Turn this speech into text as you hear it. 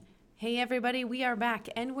Hey everybody, we are back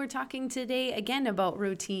and we're talking today again about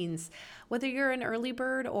routines. Whether you're an early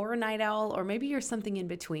bird or a night owl, or maybe you're something in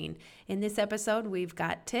between. In this episode, we've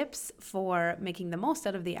got tips for making the most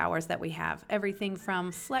out of the hours that we have. Everything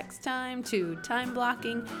from flex time to time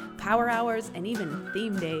blocking, power hours, and even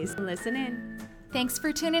theme days. Listen in. Thanks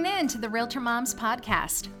for tuning in to the Realtor Moms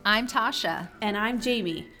Podcast. I'm Tasha. And I'm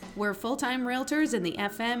Jamie. We're full-time realtors in the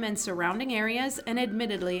FM and surrounding areas, and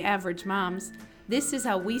admittedly average moms. This is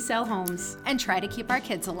how we sell homes and try to keep our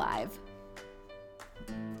kids alive.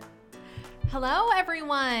 Hello,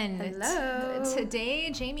 everyone. Hello.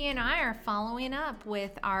 Today, Jamie and I are following up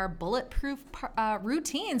with our bulletproof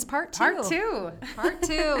routines, part two. Part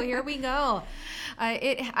two. Here we go.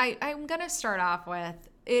 I'm going to start off with,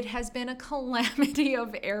 it has been a calamity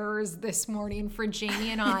of errors this morning for Jamie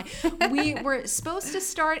and I. We were supposed to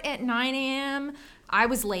start at 9 a.m. I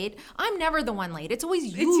was late. I'm never the one late. It's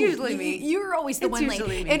always you. It's usually me. You're always the one late.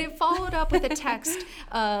 Me. And it followed up with a text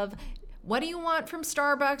of, what do you want from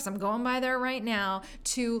Starbucks? I'm going by there right now.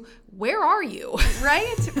 To, where are you?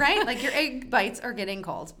 Right? Like your egg bites are getting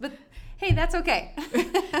cold. But hey, that's okay.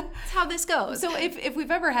 That's how this goes. So if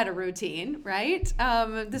we've ever had a routine, right?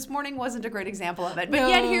 This morning wasn't a great example of it. But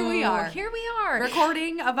yet here we are. Here we are.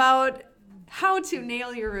 Recording about how to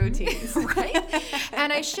nail your routines. Right?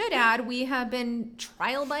 And I should add, we have been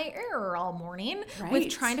trial by error all morning with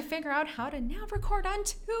trying to figure out how to now record on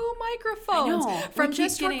two microphones. I know. From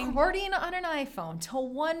just recording on an iPhone to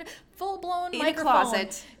one full-blown microphone.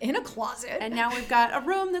 In a closet. And now we've got a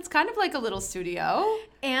room that's kind of like a little studio.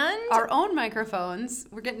 And our own microphones.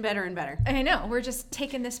 We're getting better and better. I know. We're just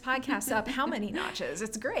taking this podcast up how many notches?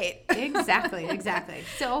 It's great. Exactly.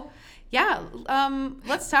 So, yeah,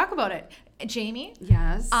 let's talk about it. Jamie?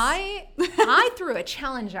 Yes. I threw a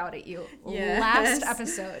challenge out at you last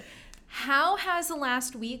episode. How has the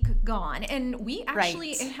last week gone? And we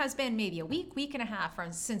actually, it has been maybe a week and a half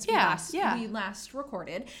since we last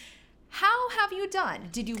recorded. How have you done?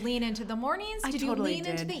 Did you lean into the mornings? Did you lean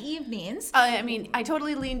into the evenings? I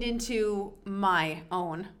totally leaned into my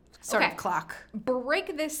own sort of clock.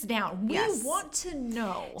 Break this down. We want to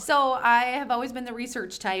know. So I have always been the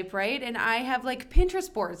research type, right? And I have like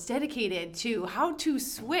Pinterest boards dedicated to how to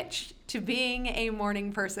switch to being a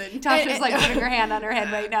morning person. Tasha's like putting her hand on her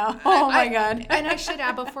head right now. Oh my God. And I should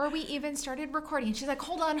add, before we even started recording, she's like,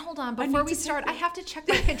 hold on. Before we start, I have to check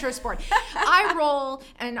my Pinterest board. I roll,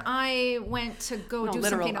 and I went to go do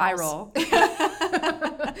something else. I roll.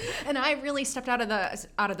 And I really stepped out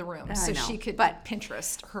of the room so she could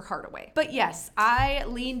Pinterest her heart away. But yes, I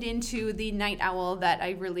leaned into the night owl that I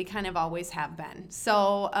really kind of always have been.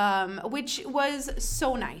 So, which was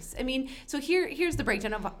so nice. I mean, so here's the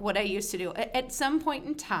breakdown of what I used to do. At some point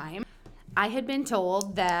in time, I had been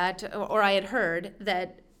told that, or I had heard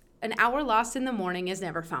that an hour lost in the morning is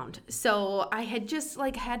never found. So I had just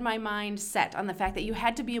had my mind set on the fact that you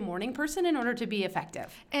had to be a morning person in order to be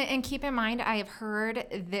effective. And keep in mind, I have heard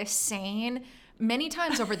this saying many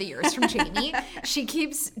times over the years from Jamie. She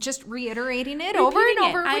keeps just reiterating it over and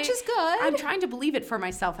over, which is good. I'm trying to believe it for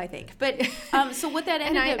myself, I think. But so what that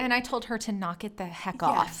ended up... And I told her to knock it the heck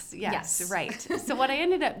off. Yes, right. So what I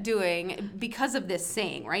ended up doing, because of this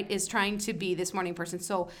saying, right, is trying to be this morning person.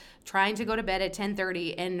 So trying to go to bed at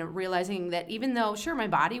 10:30 and realizing that even though, sure, my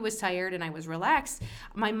body was tired and I was relaxed,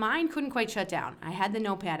 my mind couldn't quite shut down. I had the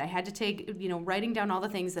notepad. I had to take, writing down all the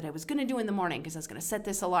things that I was going to do in the morning because I was going to set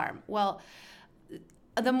this alarm. Well,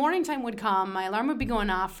 the morning time would come, my alarm would be going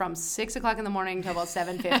off from 6 o'clock in the morning until about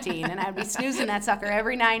 7:15, and I'd be snoozing that sucker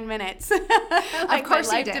every 9 minutes. Of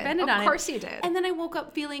course you did. Depended on it. Of course you did. And then I woke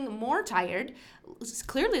up feeling more tired,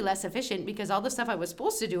 clearly less efficient, because all the stuff I was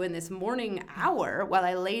supposed to do in this morning hour while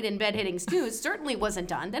I laid in bed hitting snooze certainly wasn't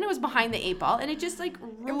done. Then it was behind the 8 ball, and it just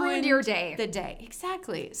ruined your day. The day.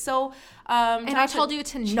 Exactly. So, and I told you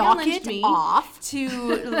to knock it off. To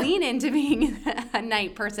lean into being a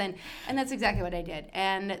night person, and that's exactly what I did.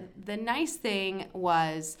 And the nice thing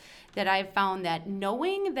was that I found that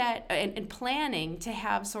knowing that and planning to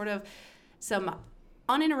have sort of some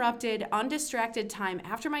uninterrupted, undistracted time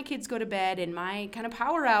after my kids go to bed, and my kind of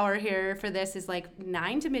power hour here for this is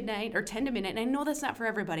 9 to midnight or 10 to midnight. And I know that's not for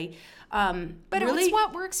everybody. But really, it's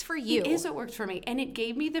what works for you. It is what worked for me. And it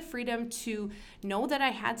gave me the freedom to know that I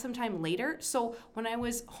had some time later. So when I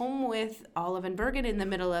was home with Olive and Bergen in the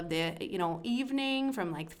middle of the, evening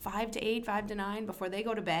from 5 to 8, 5 to 9 before they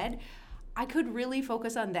go to bed, I could really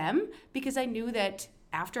focus on them because I knew that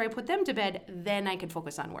after I put them to bed, then I could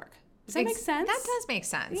focus on work. Does that make sense? That does make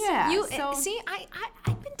sense. Yeah.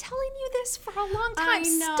 I've been telling you this for a long time. I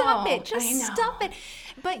know. Stop it. Just stop it.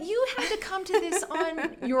 But you have to come to this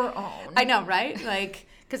on your own. I know, right?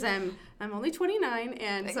 because I'm only 29,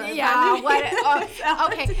 and so yeah.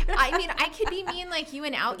 Okay, I mean, I could be mean like you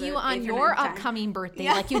and out you on your upcoming birthday,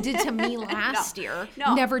 like you did to me last year.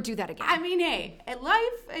 No, never do that again. I mean, hey, at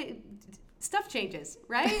life. Stuff changes,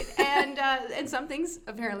 right? And some things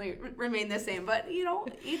apparently remain the same. But,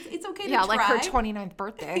 it's okay to try. Yeah, like her 29th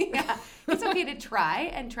birthday. Yeah, it's okay to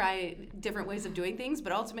try different ways of doing things.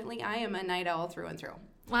 But ultimately, I am a night owl through and through.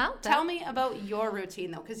 Well, tell me about your routine,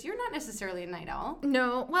 though, because you're not necessarily a night owl.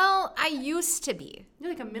 No, well, I used to be. You're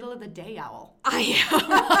like a middle of the day owl. I am.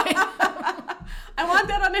 I want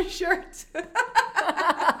that on a shirt.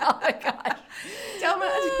 Oh, my gosh.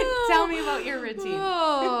 Tell me about your routine.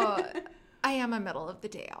 Oh. I am a middle of the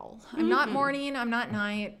day owl. I'm not morning. I'm not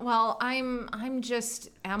night. Well, I'm just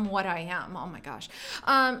am what I am. Oh my gosh.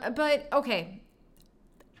 But okay.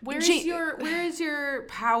 Where is your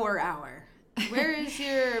power hour? Where is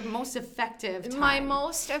your most effective time? My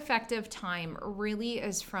most effective time really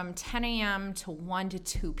is from 10 a.m. to 1 to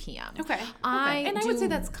 2 p.m. Okay. I would say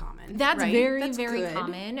that's common. That's right? That's very good.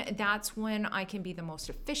 Common. That's when I can be the most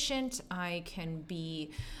efficient. I can be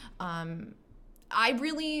I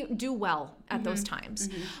really do well at those times.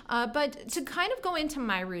 But to kind of go into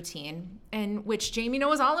my routine, and which Jamie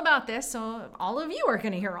knows all about this, so all of you are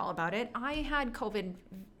going to hear all about it. I had COVID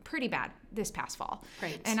pretty bad this past fall.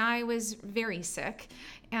 Right. And I was very sick.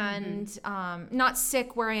 And not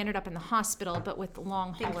sick where I ended up in the hospital, but with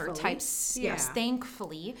long hauler types. Yeah. Yes,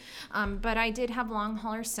 thankfully. But I did have long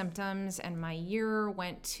hauler symptoms, and my year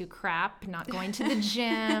went to crap, not going to the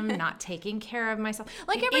gym, not taking care of myself.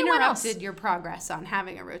 Like everyone else. Interrupted your progress on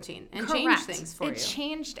having a routine and Correct. Changed things for you. It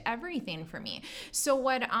changed everything for me. So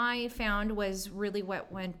what I found was really what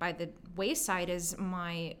went by the wayside is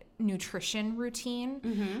my nutrition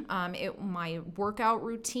routine, my workout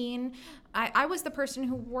routine. I was the person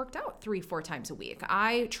who worked out 3-4 times a week.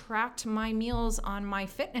 I tracked my meals on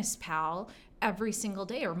MyFitnessPal every single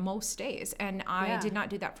day or most days. And I did not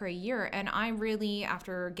do that for a year. And I really,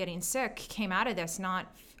 after getting sick, came out of this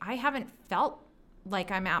I haven't felt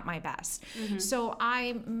like I'm at my best. So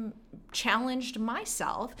I challenged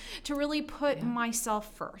myself to really put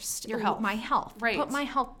myself first. Your health. My health. Right. Put my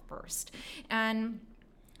health first. And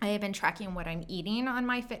I have been tracking what I'm eating on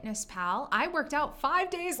MyFitnessPal. I worked out 5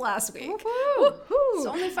 days last week. Woo-hoo. It's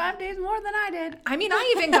only 5 days more than I did. I mean,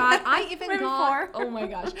 I even got, Four. oh my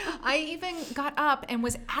gosh. I even got up and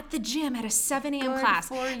was at the gym at a 7 a.m. class.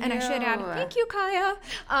 And I should add, thank you, Kaya.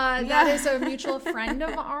 That is a mutual friend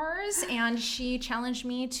of ours. And she challenged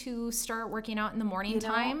me to start working out in the morning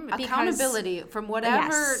time. Accountability from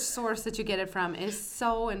whatever source that you get it from is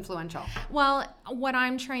so influential. Well, what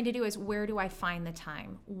I'm trying to do is, where do I find the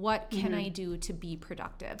time? What can I do to be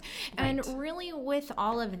productive? Right. And really with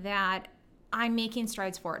all of that, I'm making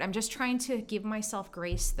strides forward. I'm just trying to give myself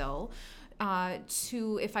grace, though,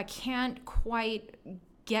 to if I can't quite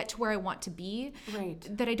get to where I want to be,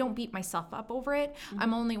 that I don't beat myself up over it.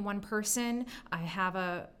 I'm only one person. I have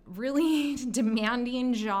a really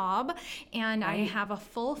demanding job, and I have a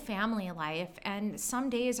full family life, and some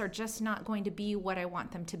days are just not going to be what I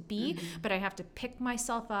want them to be, but I have to pick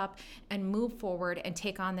myself up and move forward and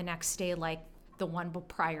take on the next day like the one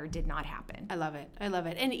prior did not happen. I love it.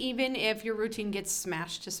 And even if your routine gets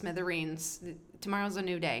smashed to smithereens, tomorrow's a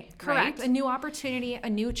new day. Correct. Right? A new opportunity, a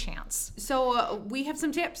new chance. So we have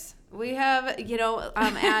some tips. We have,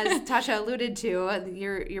 as Tasha alluded to,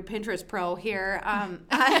 your Pinterest pro here.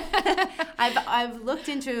 I've looked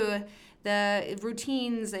into the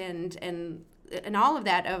routines and all of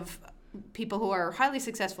that of people who are highly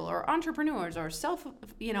successful or entrepreneurs or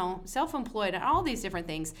self-employed and all these different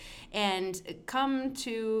things, and come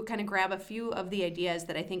to kind of grab a few of the ideas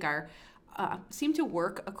that I think are seem to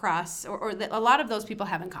work across or that a lot of those people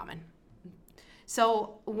have in common.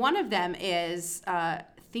 So one of them is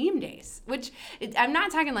theme days, which I'm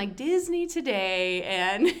not talking like Disney today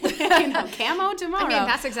and camo tomorrow. I mean,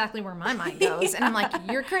 that's exactly where my mind goes, and I'm like,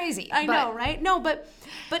 you're crazy. I know, right? No, but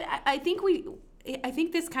I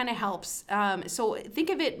think this kind of helps. So think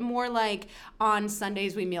of it more like on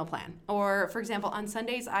Sundays we meal plan. Or, for example, on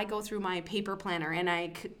Sundays I go through my paper planner and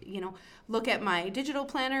I look at my digital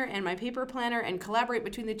planner and my paper planner and collaborate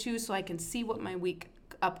between the two so I can see what my week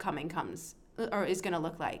upcoming comes or is going to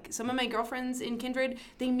look like. Some of my girlfriends in Kindred,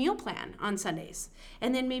 they meal plan on Sundays.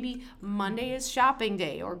 And then maybe Monday is shopping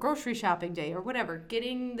day or grocery shopping day or whatever,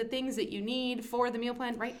 getting the things that you need for the meal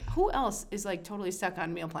plan, right? Who else is like totally stuck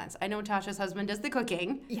on meal plans? I know Tasha's husband does the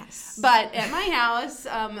cooking. Yes. But at my house,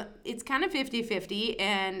 it's kind of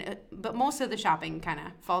 50-50, but most of the shopping kind of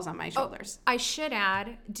falls on my shoulders. I should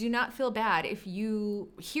add, do not feel bad if you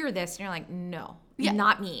hear this and you're like, no,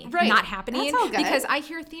 not me, not happening. Because I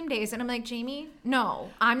hear theme days and I'm like, Jamie, no,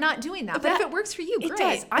 I'm not doing that. But if it works for you, great. It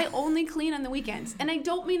does. I only clean on the weekends. And I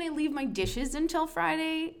don't mean I leave my dishes until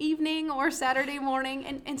Friday evening or Saturday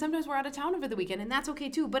morning. And sometimes we're out of town over the weekend, and that's okay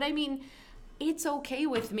too. But I mean, it's okay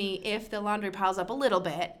with me if the laundry piles up a little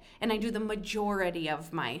bit and I do the majority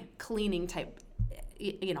of my cleaning type,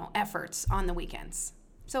 efforts on the weekends.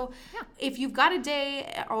 So if you've got a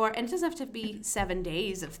day, and it doesn't have to be 7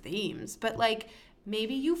 days of themes, but like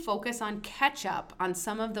maybe you focus on catch up on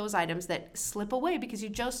some of those items that slip away because you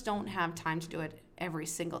just don't have time to do it every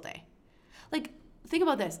single day. Like, think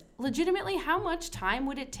about this. Legitimately, how much time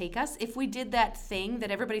would it take us if we did that thing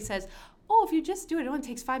that everybody says, oh, if you just do it, it only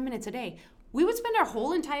takes 5 minutes a day. We would spend our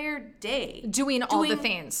whole entire day doing all the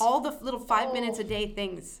things. All the little 5 minutes a day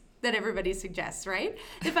things that everybody suggests, right?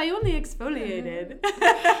 If I only exfoliated.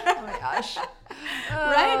 Oh my gosh.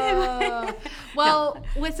 Right?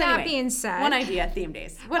 With that being said. One idea, theme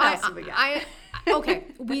days. What else have we got? Okay,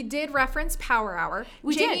 we did reference Power Hour.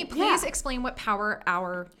 Jamie, please explain what Power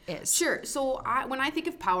Hour is. Sure. So when I think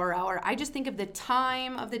of Power Hour, I just think of the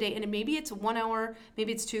time of the day, and maybe it's 1 hour,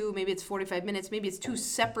 maybe it's 2, maybe it's 45 minutes, maybe it's 2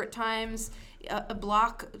 separate times,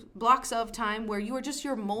 blocks of time where you are just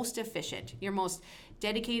your most efficient, your most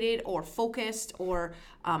dedicated or focused or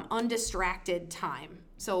undistracted time.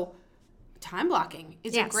 So time blocking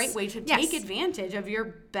is a great way to take advantage of your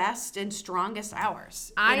best and strongest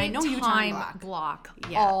hours. I know you time block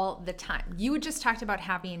all the time. You just talked about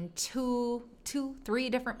having 3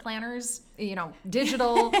 different planners,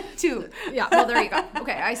 digital. 2. Yeah, well, there you go.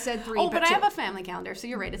 Okay, I said 3. But I have a family calendar, so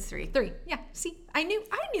you're right, it's 3. 3, yeah. See, I knew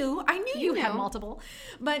you had multiple.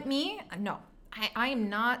 But me, no. I am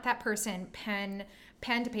not that person, pen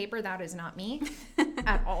to paper. That is not me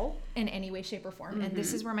at all in any way, shape, or form. Mm-hmm. And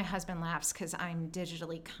this is where my husband laughs because I'm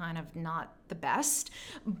digitally kind of not the best.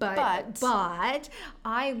 But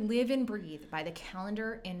I live and breathe by the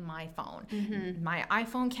calendar in my phone. Mm-hmm. My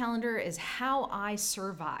iPhone calendar is how I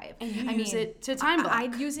survive. And you use it to time block. I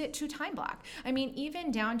use it to time block. I mean, even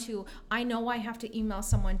down to I know I have to email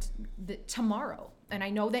someone tomorrow. And I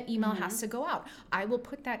know that email has to go out. I will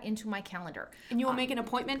put that into my calendar. And you will make an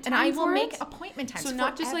appointment time and I will make appointment times. So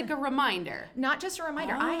not just like a reminder. Not just a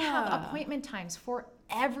reminder. I have appointment times for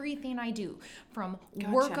everything I do, from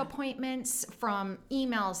work appointments, from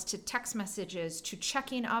emails to text messages to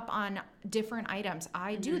checking up on different items.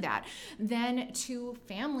 I do that. Then to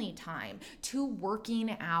family time, to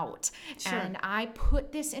working out. Sure. And I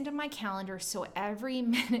put this into my calendar so every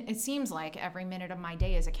minute, it seems like every minute of my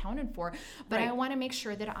day is accounted for, but I want to make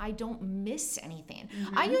sure that I don't miss anything.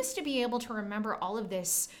 Mm-hmm. I used to be able to remember all of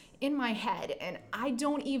this in my head, and I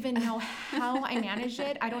don't even know how I manage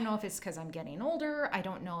it. I don't know if it's because I'm getting older. I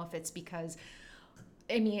don't know if it's because,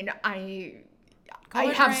 I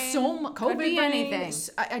have so much COVID anything.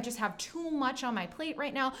 I just have too much on my plate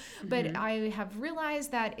right now. Mm-hmm. But I have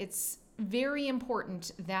realized that it's very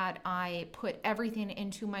important that I put everything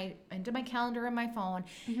into my calendar and my phone,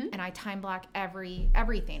 and I time block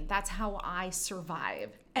everything. That's how I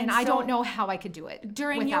survive. And I don't know how I could do it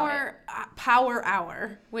during your power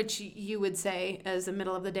hour, which you would say as a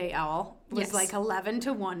middle of the day owl was like 11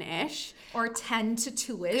 to 1-ish or 10 to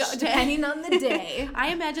 2-ish, depending on the day.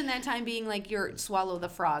 I imagine that time being like your swallow the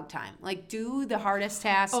frog time. Like do the hardest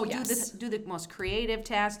task, do the most creative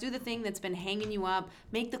task, do the thing that's been hanging you up,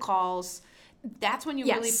 make the calls. That's when you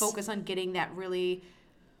really focus on getting that really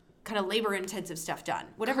kind of labor-intensive stuff done.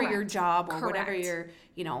 Whatever your job or whatever your,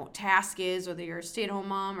 task is, whether you're a stay-at-home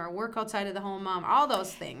mom or work outside of the home mom, all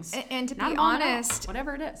those things. And to be honest,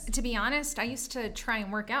 whatever it is. To be honest, I used to try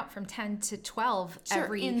and work out from 10 to 12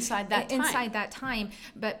 inside that time.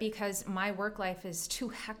 But because my work life is too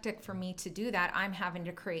hectic for me to do that, I'm having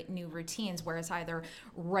to create new routines where it's either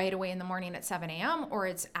right away in the morning at 7 a.m. or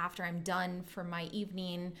it's after I'm done for my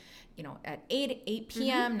evening, at 8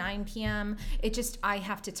 p.m., 9 p.m. I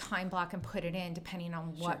have to time block and put it in depending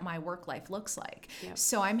on what my work life looks like. Yep.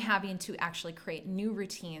 So I'm having to actually create new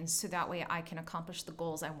routines so that way I can accomplish the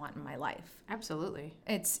goals I want in my life. Absolutely.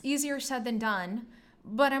 It's easier said than done,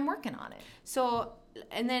 but I'm working on it. So,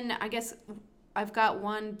 and then I guess I've got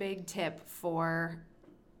one big tip for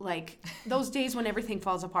like those days when everything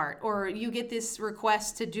falls apart, or you get this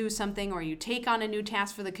request to do something, or you take on a new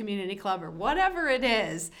task for the community club, or whatever it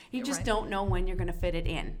is, you just don't know when you're going to fit it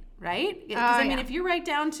in, right? Because if you're right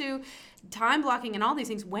down to time blocking and all these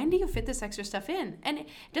things, when do you fit this extra stuff in? And it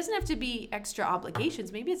doesn't have to be extra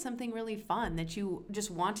obligations. Maybe it's something really fun that you just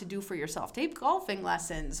want to do for yourself. Take golfing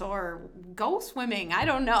lessons or go swimming. I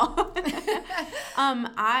don't know.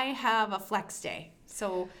 I have a flex day.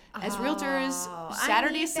 So as realtors,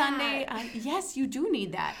 Saturday, Sunday, yes, you do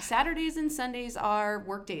need that. Saturdays and Sundays are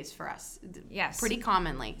work days for us. Yes. Pretty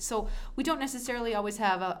commonly. So we don't necessarily always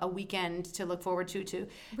have a weekend to look forward to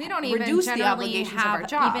we don't reduce even the obligations have of our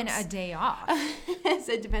jobs. even a day off.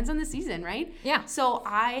 So it depends on the season, right? Yeah. So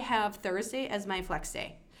I have Thursday as my flex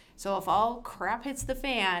day. So if all crap hits the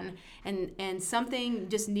fan and something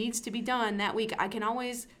just needs to be done that week, I can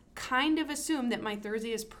always kind of assume that my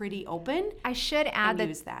Thursday is pretty open. I should add that.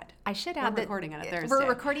 Use that. I should add that we're recording on a Thursday. We're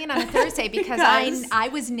recording on a Thursday because I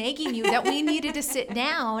was nagging you that we needed to sit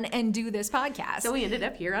down and do this podcast. So we ended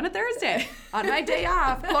up here on a Thursday on my day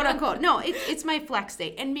off, quote unquote. No, it's my flex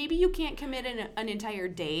day, and maybe you can't commit an entire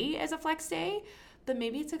day as a flex day, but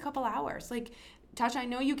maybe it's a couple hours. Like Tasha, I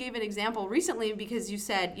know you gave an example recently because you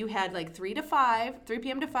said you had like 3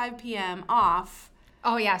 p.m. to 5 p.m. off.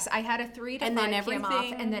 Oh, yes. I had a 3 to 5 p.m.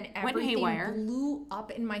 off, and then everything haywire. blew up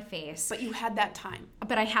in my face. But you had that time.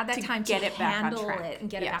 But I had that time to get it back on handle track. it and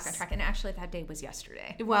get it back on track. And actually, that day was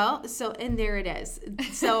yesterday. Well, and there it is.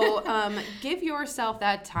 So give yourself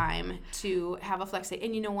that time to have a flex day.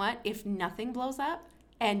 And you know what? If nothing blows up,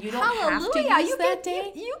 and you don't have to use that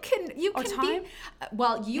day. You can time? be.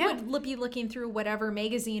 Well, you would be looking through whatever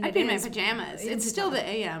magazine I'd be in my pajamas. It's still the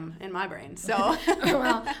AM in my brain. So,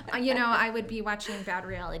 well, I would be watching bad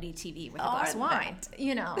reality TV with a glass of wine.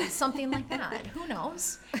 Something like that. Who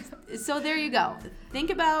knows? So there you go.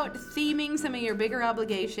 Think about theming some of your bigger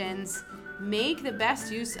obligations. Make the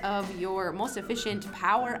best use of your most efficient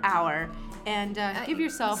power hour. And give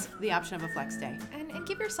yourself the option of a flex day. And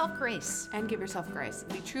give yourself grace. And give yourself grace.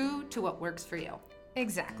 Be true to what works for you.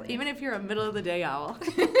 Exactly. Even if you're a middle of the day owl.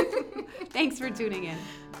 Thanks for tuning in.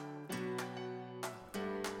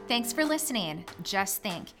 Thanks for listening. Just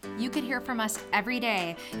think, you could hear from us every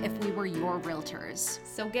day if we were your realtors.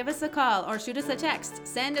 So give us a call or shoot us a text,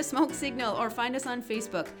 send a smoke signal, or find us on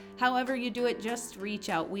Facebook. However you do it, just reach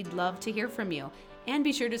out. We'd love to hear from you. And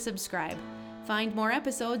be sure to subscribe. Find more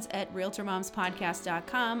episodes at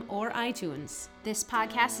RealtorMomsPodcast.com or iTunes. This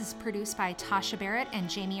podcast is produced by Tasha Barrett and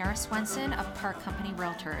Jamie R. Swenson of Park Company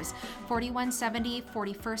Realtors, 4170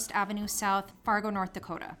 41st Avenue South, Fargo, North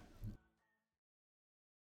Dakota.